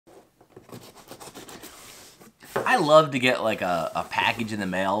I love to get like a package in the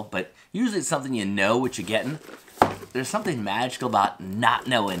mail, but usually it's something you know what you're getting. There's something magical about not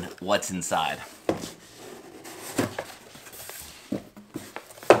knowing what's inside.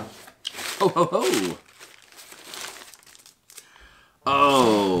 Ho, ho, ho.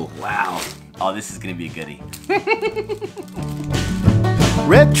 Oh, wow. Oh, this is going to be a goodie.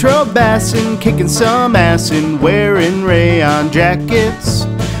 Retro Bassin, kicking some ass and wearing rayon jackets.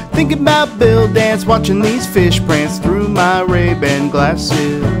 Thinking about Bill Dance, watching these fish prance through my Ray-Ban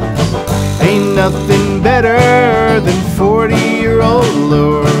glasses. Ain't nothing better than 40-year-old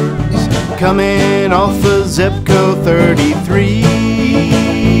lures coming off of Zebco 33.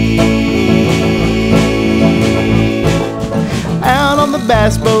 Out on the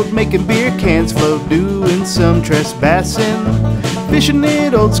bass boat, making beer cans float, doing some trespassing. Fishing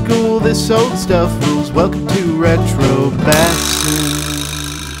it old school, this old stuff rules. Welcome to Retro Bassin.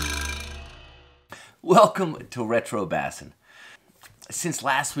 Welcome to Retro Bassin. Since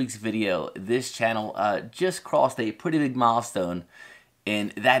last week's video, this channel just crossed a pretty big milestone,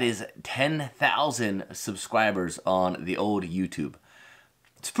 and that is 10,000 subscribers on the old YouTube.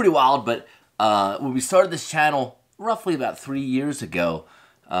 It's pretty wild, but when we started this channel roughly about 3 years ago,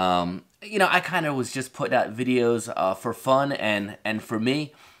 you know, I kind of was just putting out videos for fun and for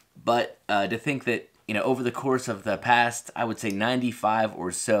me, but to think that, you know, over the course of the past, I would say 95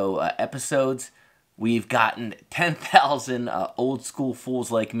 or so episodes, we've gotten 10,000 old school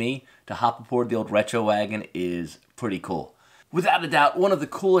fools like me to hop aboard the old retro wagon is pretty cool. Without a doubt, one of the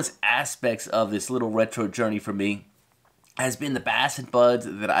coolest aspects of this little retro journey for me has been the bass and buds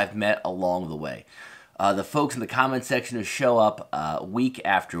that I've met along the way. The folks in the comment section who show up week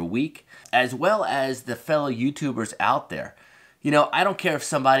after week, as well as the fellow YouTubers out there. You know, I don't care if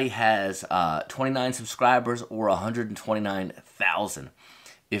somebody has 29 subscribers or 129,000.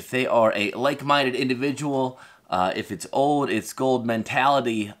 If they are a like-minded individual, if it's old, it's gold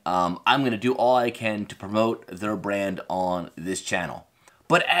mentality, I'm going to do all I can to promote their brand on this channel.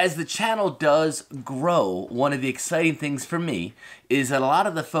 But as the channel does grow, one of the exciting things for me is that a lot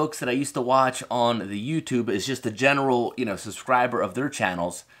of the folks that I used to watch on the YouTube as just a general, you know, subscriber of their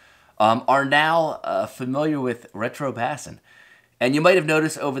channels are now familiar with Retro Bassin. And you might have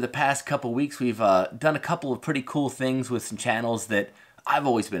noticed over the past couple weeks we've done a couple of pretty cool things with some channels that I've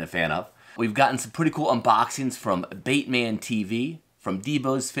always been a fan of. We've gotten some pretty cool unboxings from BAITMANTV, from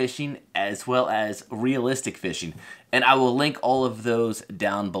DEBO'S Fishing, as well as Realistic Fishing. And I will link all of those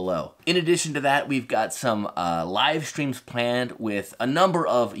down below. In addition to that, we've got some live streams planned with a number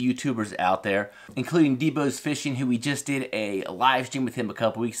of YouTubers out there, including DEBO'S Fishing, who we just did a live stream with him a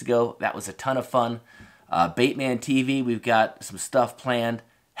couple weeks ago. That was a ton of fun. BAITMANTV, we've got some stuff planned.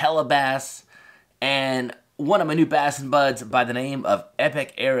 Hella Bass, and one of my new bass and buds by the name of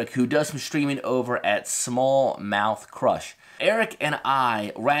Epic Eric, who does some streaming over at Smallmouth Crush. Eric and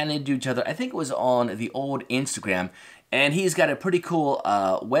I ran into each other, I think it was on the old Instagram, and he's got a pretty cool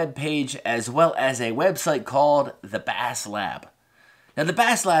web page as well as a website called The Bass Lab. Now, The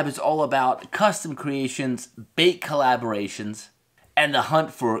Bass Lab is all about custom creations, bait collaborations, and the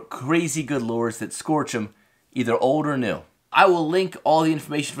hunt for crazy good lures that scorch them, either old or new. I will link all the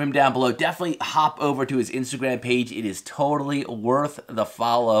information from him down below. Definitely hop over to his Instagram page. It is totally worth the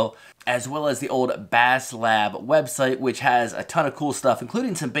follow, as well as the old Bass Lab website, which has a ton of cool stuff,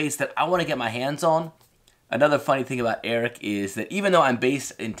 including some baits that I want to get my hands on. Another funny thing about Eric is that even though I'm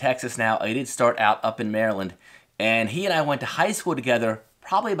based in Texas now, I did start out up in Maryland, and he and I went to high school together,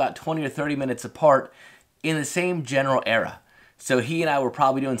 probably about 20 or 30 minutes apart, in the same general era. So he and I were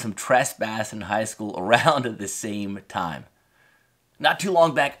probably doing some trespass in high school around at the same time. Not too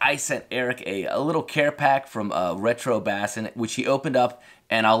long back, I sent Eric a little care pack from Retro Bassin, which he opened up,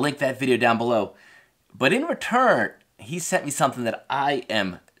 and I'll link that video down below. But in return, he sent me something that I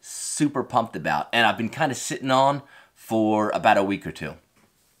am super pumped about, and I've been kind of sitting on for about a week or two.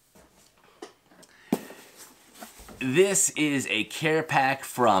 This is a care pack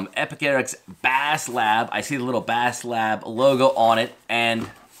from Epic Eric's Bass Lab. I see the little Bass Lab logo on it, and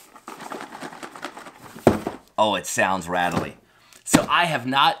oh, it sounds rattly. So I have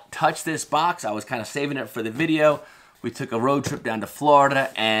not touched this box. I was kind of saving it for the video. We took a road trip down to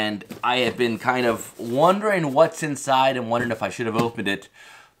Florida, and I have been kind of wondering what's inside and wondering if I should have opened it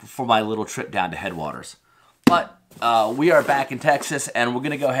for my little trip down to Headwaters. But we are back in Texas, and we're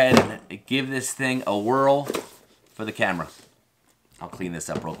going to go ahead and give this thing a whirl for the camera. I'll clean this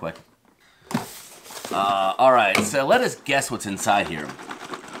up real quick. All right, so let us guess what's inside here.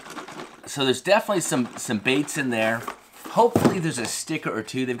 So there's definitely some baits in there. Hopefully there's a sticker or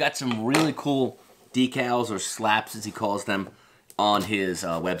two. They've got some really cool decals, or slaps as he calls them, on his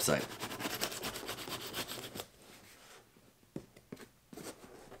website.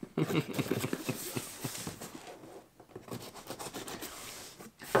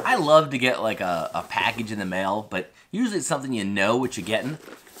 I love to get like a package in the mail, but usually it's something you know what you're getting.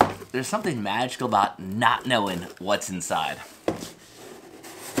 There's something magical about not knowing what's inside.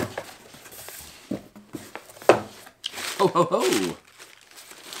 Ho, ho, ho.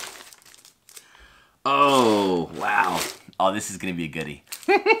 Oh, wow. Oh, this is going to be a goodie.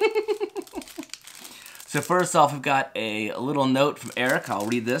 So first off, we've got a little note from Eric. I'll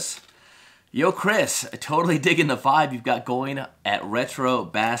read this. Yo, Chris, totally digging the vibe you've got going at Retro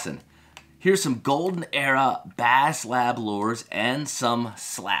Bassin. Here's some golden era bass lab lures and some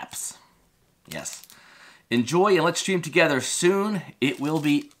slaps. Yes. Enjoy and let's stream together soon. It will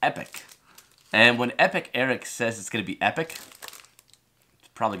be epic. And when Epic Eric says it's going to be epic, it's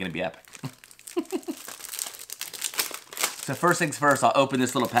probably going to be epic. So first things first, I'll open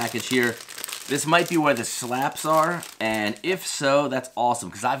this little package here. This might be where the slaps are, and if so, that's awesome,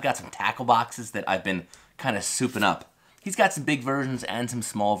 because I've got some tackle boxes that I've been kind of souping up. He's got some big versions and some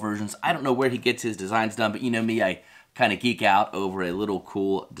small versions. I don't know where he gets his designs done, but you know me, I kind of geek out over a little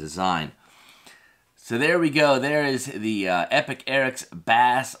cool design. So there we go. There is the Epic Eric's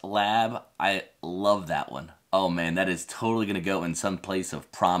Bass Lab. I love that one. Oh man, that is totally going to go in some place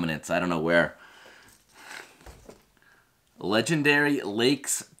of prominence. I don't know where. Legendary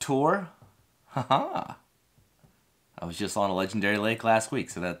Lakes Tour. Haha. I was just on a legendary lake last week,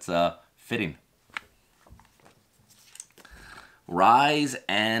 so that's fitting. Rise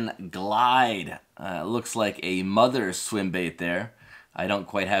and Glide. Looks like a mother swim bait there. I don't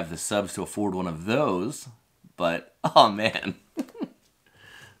quite have the subs to afford one of those, but oh man.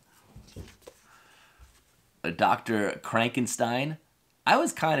 A Dr. Krankenstein. I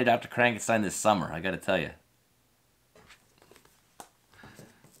was kind of Dr. Krankenstein this summer, I gotta tell you.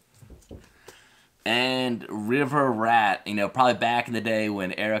 And River Rat, you know, probably back in the day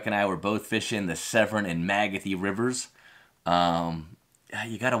when Eric and I were both fishing the Severn and Magothy rivers.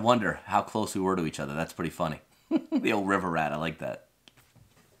 You gotta wonder how close we were to each other. That's pretty funny. The old River Rat, I like that.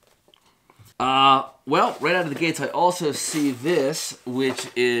 Well, right out of the gates, I also see this, which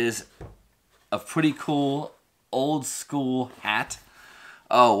is a pretty cool old school hat.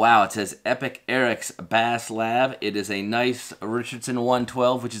 Oh, wow. It says Epic Eric's Bass Lab. It is a nice Richardson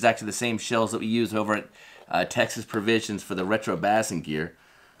 112, which is actually the same shells that we use over at Texas Provisions for the Retro Bassin gear.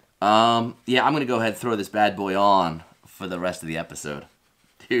 Yeah, I'm going to go ahead and throw this bad boy on for the rest of the episode.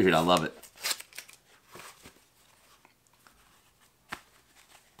 Dude, I love it.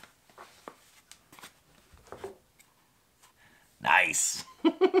 Nice.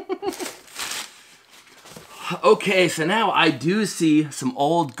 Okay, so now I do see some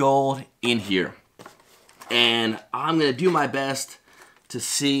old gold in here. And I'm going to do my best to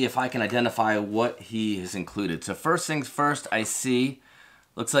see if I can identify what he has included. So first things first, I see,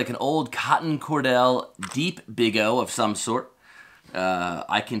 looks like an old cotton Cordell Deep Big O of some sort.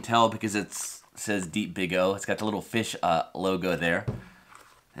 I can tell because it says Deep Big O. It's got the little fish logo there.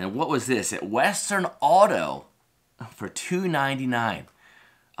 And what was this? At Western Auto for $2.99.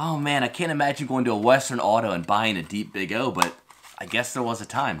 Oh man, I can't imagine going to a Western Auto and buying a Deep Big O, but I guess there was a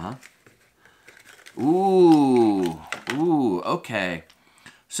time, huh? Ooh, okay.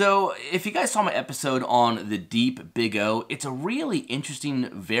 So if you guys saw my episode on the Deep Big O, it's a really interesting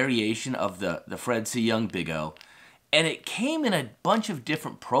variation of the Fred C. Young Big O. And it came in a bunch of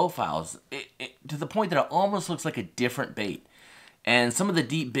different profiles, to the point that it almost looks like a different bait. And some of the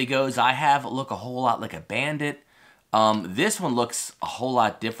Deep Big O's I have look a whole lot like a Bandit. This one looks a whole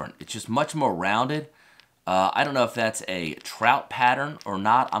lot different. It's just much more rounded. I don't know if that's a trout pattern or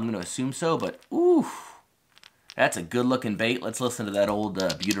not. I'm going to assume so, but ooh, that's a good looking bait. Let's listen to that old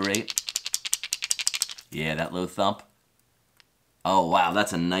butyrate. Yeah, that low thump. Oh, wow,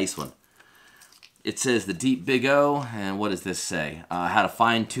 that's a nice one. It says the Deep Big O, and what does this say? How to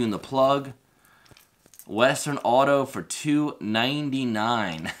fine tune the plug. Western Auto for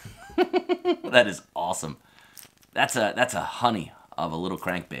 $2.99. That is awesome. That's a honey of a little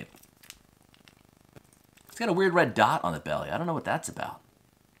crankbait. It's got a weird red dot on the belly. I don't know what that's about.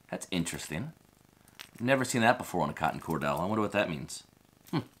 That's interesting. Never seen that before on a cotton Cordell. I wonder what that means.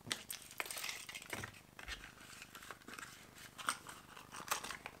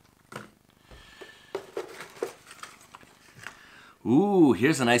 Ooh,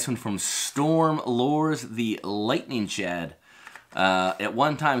 here's a nice one from Storm Lures, the Lightning Shad. At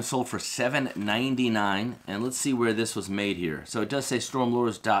one time sold for $7.99, and let's see where this was made here. So it does say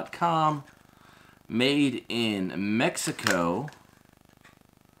stormlures.com, made in Mexico,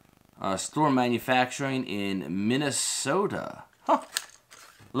 Storm Manufacturing in Minnesota. Huh.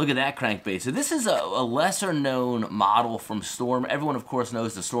 Look at that crankbait. So this is a lesser known model from Storm. Everyone, of course,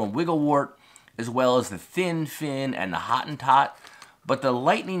 knows the Storm Wigglewort, as well as the Thin Fin and the Hottentot. But the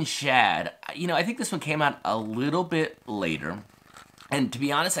Lightning Shad, you know, I think this one came out a little bit later. And to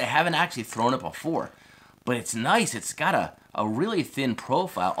be honest, I haven't actually thrown it before. But it's nice. It's got a really thin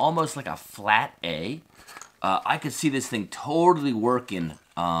profile, almost like a flat A. I could see this thing totally working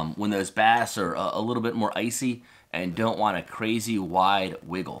when those bass are a little bit more icy and don't want a crazy wide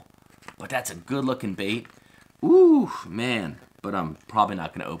wiggle. But that's a good looking bait. Ooh, man. But I'm probably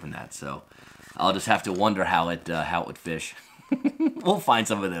not going to open that, so I'll just have to wonder how it would fish. We'll find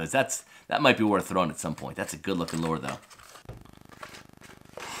some of those. That might be worth throwing at some point. That's a good looking lure, though.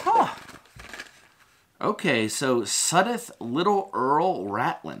 Huh. Okay, so Suddeth Little Earl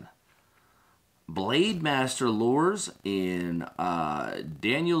Ratlin. Blademaster Lures in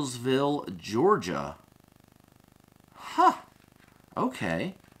Danielsville, Georgia. Huh.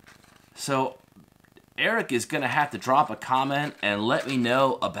 Okay. So Eric is going to have to drop a comment and let me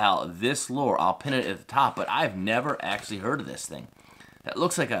know about this lure. I'll pin it at the top, but I've never actually heard of this thing. That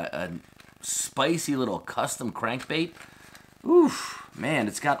looks like a spicy little custom crankbait. Oof, man,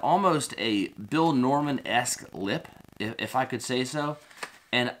 it's got almost a Bill Norman-esque lip, if I could say so.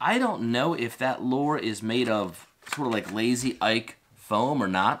 And I don't know if that lure is made of sort of like Lazy Ike foam or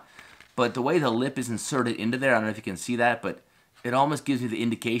not, but the way the lip is inserted into there, I don't know if you can see that, but it almost gives me the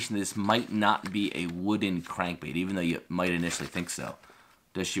indication this might not be a wooden crankbait, even though you might initially think so.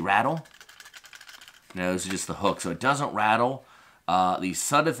 Does she rattle? No, this is just the hook, so it doesn't rattle. The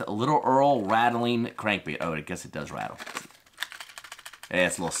Suddeth Little Earl Rattling Crankbait. Oh, I guess it does rattle. Yeah,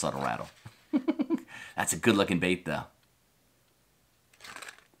 it's a little subtle rattle. That's a good looking bait, though.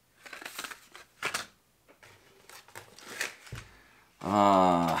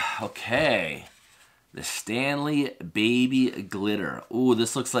 Okay. The Stanley Baby Glitter. Ooh,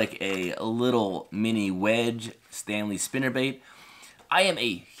 this looks like a little mini wedge Stanley spinnerbait. I am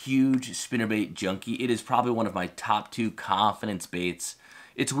a huge spinnerbait junkie. It is probably one of my top 2 confidence baits.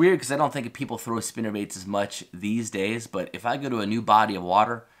 It's weird because I don't think people throw spinnerbaits as much these days, but if I go to a new body of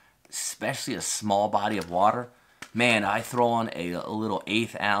water, especially a small body of water, man, I throw on a little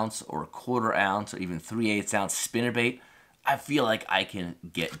 1/8 ounce or 1/4 ounce or even 3/8 ounce spinnerbait, I feel like I can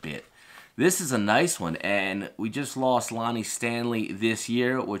get bit. This is a nice one, and we just lost Lonnie Stanley this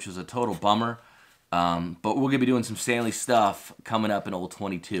year, which was a total bummer. But we're going to be doing some Stanley stuff coming up in Old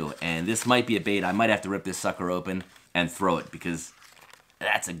 22, and this might be a bait. I might have to rip this sucker open and throw it, because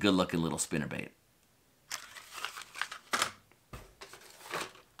that's a good-looking little spinnerbait.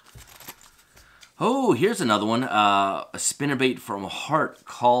 Oh, here's another one, a spinnerbait from Hart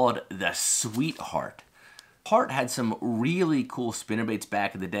called the Sweetheart. Hart had some really cool spinnerbaits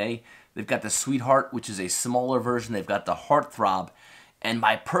back in the day. They've got the Sweetheart, which is a smaller version. They've got the Heartthrob, and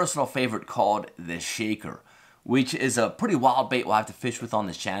my personal favorite called the Shaker, which is a pretty wild bait we'll have to fish with on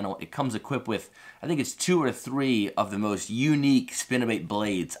this channel. It comes equipped with, I think it's 2 or 3 of the most unique spinnerbait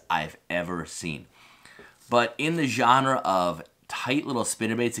blades I've ever seen. But in the genre of tight little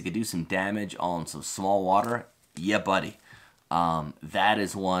spinnerbaits that could do some damage on some small water, yeah, buddy. That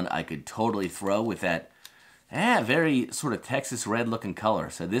is one I could totally throw with that very sort of Texas red looking color.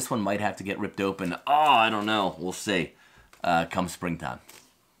 So this one might have to get ripped open. Oh, I don't know. We'll see. Come springtime.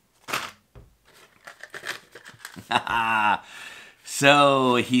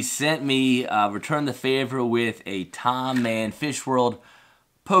 So he sent me, return the favor with a Tom Mann Fish World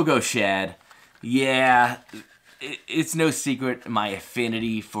Pogo Shad. Yeah, it's no secret my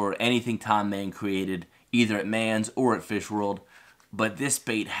affinity for anything Tom Mann created, either at Mann's or at Fish World. But this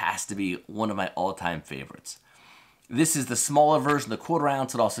bait has to be one of my all-time favorites. This is the smaller version, the 1/4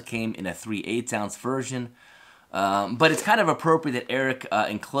 ounce. It also came in a 3/8 ounce version. But it's kind of appropriate that Eric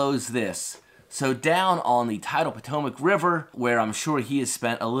enclosed this. So down on the tidal Potomac River, where I'm sure he has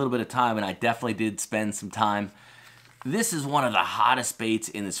spent a little bit of time, and I definitely did spend some time, this is one of the hottest baits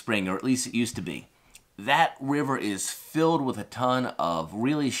in the spring, or at least it used to be. That river is filled with a ton of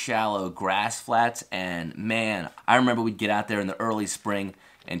really shallow grass flats, and man, I remember we'd get out there in the early spring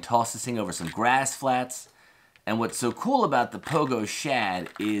and toss this thing over some grass flats. And what's so cool about the Pogo Shad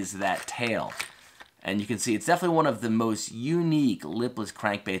is that tail. And you can see it's definitely one of the most unique lipless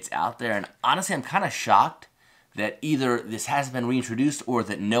crankbaits out there. And honestly, I'm kind of shocked that either this hasn't been reintroduced or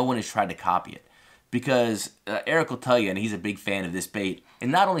that no one has tried to copy it. Because Eric will tell you, and he's a big fan of this bait, it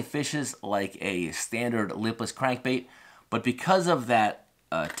not only fishes like a standard lipless crankbait, but because of that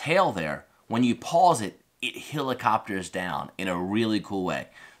tail there, when you pause it, it helicopters down in a really cool way.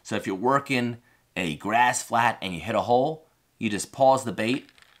 So if you're working a grass flat and you hit a hole, you just pause the bait,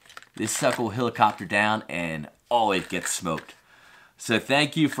 this sucker will helicopter down, and oh, it gets smoked. So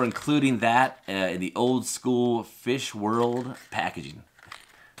thank you for including that in the old school Fish World packaging.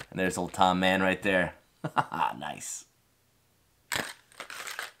 And there's old Tom Mann right there. Nice.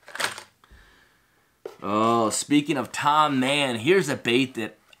 Oh, speaking of Tom Mann, here's a bait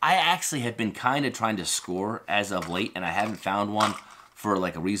that I actually have been kind of trying to score as of late, and I haven't found one for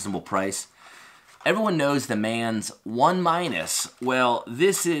like a reasonable price. Everyone knows the Mann's 1-. Well,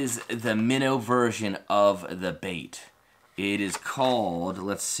 this is the minnow version of the bait. It is called,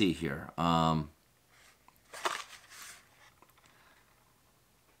 let's see here. So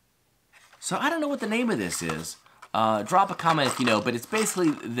I don't know what the name of this is. Drop a comment if you know, but it's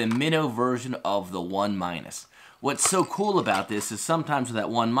basically the minnow version of the 1-. What's so cool about this is sometimes with that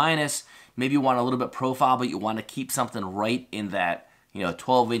 1-, maybe you want a little bit profile, but you want to keep something right in that,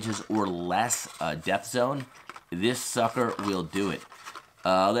 12 inches or less depth zone. This sucker will do it.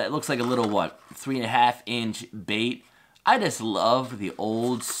 That looks like a little, 3.5-inch bait. I just love the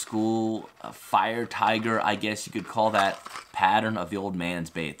old school fire tiger, I guess you could call that, pattern of the old Mann's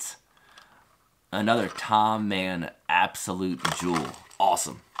baits. Another Tom Mann absolute jewel.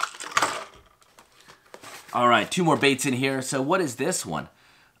 Awesome. All right, 2 more baits in here. So what is this one?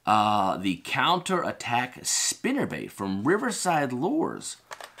 The Counter-Attack Spinnerbait from Riverside Lures.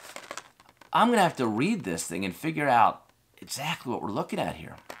 I'm going to have to read this thing and figure out exactly what we're looking at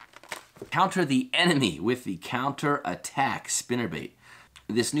here. Counter the enemy with the Counter-Attack Spinnerbait.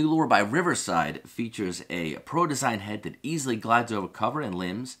 This new lure by Riverside features a pro-design head that easily glides over cover and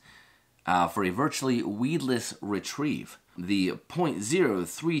limbs for a virtually weedless retrieve. The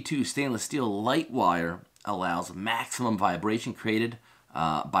 .032 stainless steel light wire allows maximum vibration created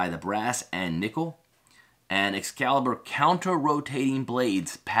by the brass and nickel. And Excalibur counter-rotating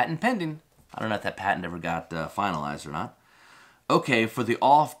blades, patent pending. I don't know if that patent ever got finalized or not. Okay, for the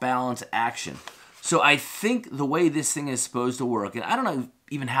off-balance action. So I think the way this thing is supposed to work, and I don't know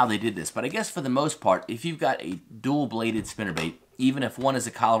even how they did this, but I guess for the most part, if you've got a dual-bladed spinnerbait, even if one is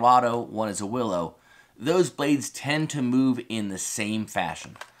a Colorado, one is a Willow, those blades tend to move in the same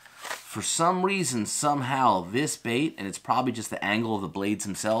fashion. For some reason, somehow, this bait, and it's probably just the angle of the blades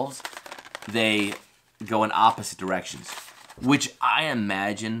themselves, they go in opposite directions, which I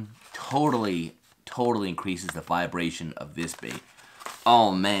imagine totally increases the vibration of this bait.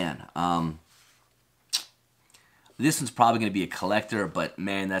 Oh, man. This one's probably going to be a collector, but,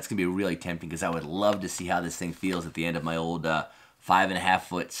 man, that's going to be really tempting because I would love to see how this thing feels at the end of my old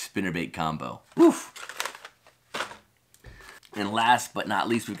 5.5-foot spinnerbait combo. Oof. And last but not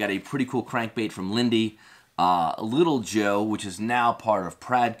least, we've got a pretty cool crankbait from Lindy, Little Joe, which is now part of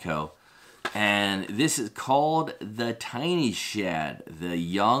Pradco. And this is called the Tiny Shad, the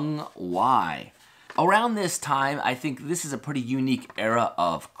Young Y. Around this time, I think this is a pretty unique era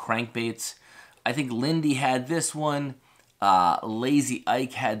of crankbaits. I think Lindy had this one. Lazy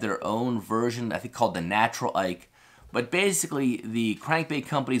Ike had their own version, I think called the Natural Ike. But basically, the crankbait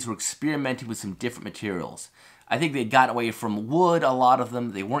companies were experimenting with some different materials. I think they got away from wood, a lot of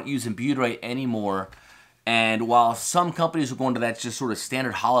them. They weren't using butyrate anymore. And while some companies were going to that just sort of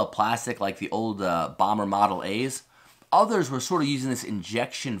standard hollow plastic like the old Bomber Model A's, others were sort of using this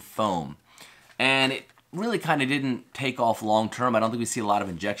injection foam. And it really kind of didn't take off long term. I don't think we see a lot of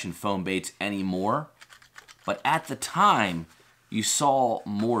injection foam baits anymore. But at the time, you saw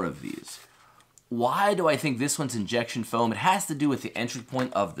more of these. Why do I think this one's injection foam? It has to do with the entry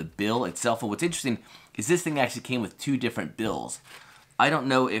point of the bill itself. And what's interesting is this thing actually came with 2 different bills. I don't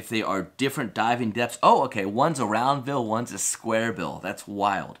know if they are different diving depths. Oh, okay, one's a round bill, one's a square bill. That's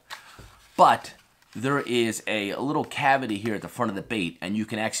wild. But there is a little cavity here at the front of the bait, and you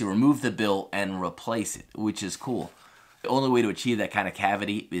can actually remove the bill and replace it, which is cool. The only way to achieve that kind of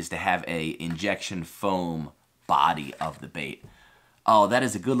cavity is to have a injection foam body of the bait. Oh, that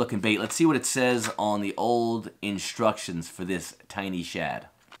is a good looking bait. Let's see what it says on the old instructions for this Tiny Shad.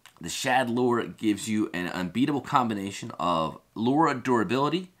 The Shad lure gives you an unbeatable combination of lure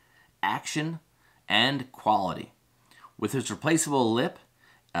durability, action, and quality. With its replaceable lip,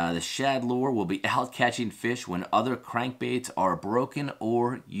 the Shad lure will be out catching fish when other crankbaits are broken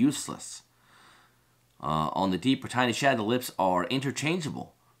or useless. On the deep or Tiny Shad, the lips are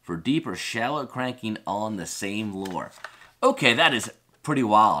interchangeable for deep or shallow cranking on the same lure. Okay, that is pretty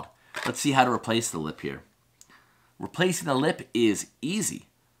wild. Let's see how to replace the lip here. Replacing the lip is easy.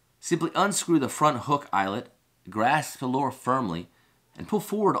 Simply unscrew the front hook eyelet, grasp the lure firmly, and pull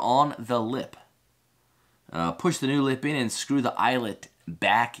forward on the lip. Push the new lip in and screw the eyelet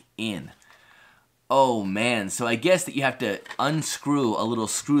back in. Oh man, so I guess that you have to unscrew a little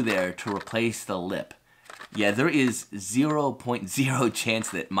screw there to replace the lip. Yeah, there is 0.0 chance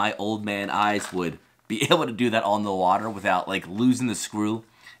that my old man eyes would be able to do that on the water without like losing the screw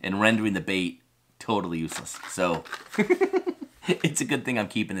and rendering the bait totally useless. So it's a good thing I'm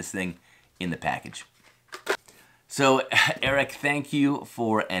keeping this thing in the package. So Eric, thank you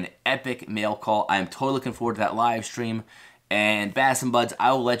for an epic mail call. I'm totally looking forward to that live stream. And Bass and Buds,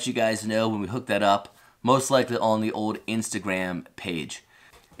 I will let you guys know when we hook that up, most likely on the old Instagram page.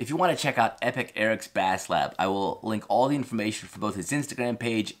 If you want to check out Epic Eric's Bass Lab, I will link all the information for both his Instagram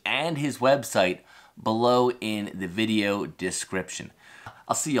page and his website below in the video description.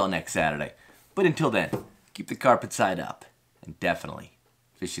 I'll see y'all next Saturday. But until then, keep the carpet side up and definitely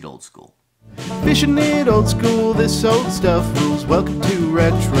fish it old school. Fishing it old school, this old stuff rules. Welcome to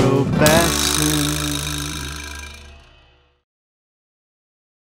Retro Bassin.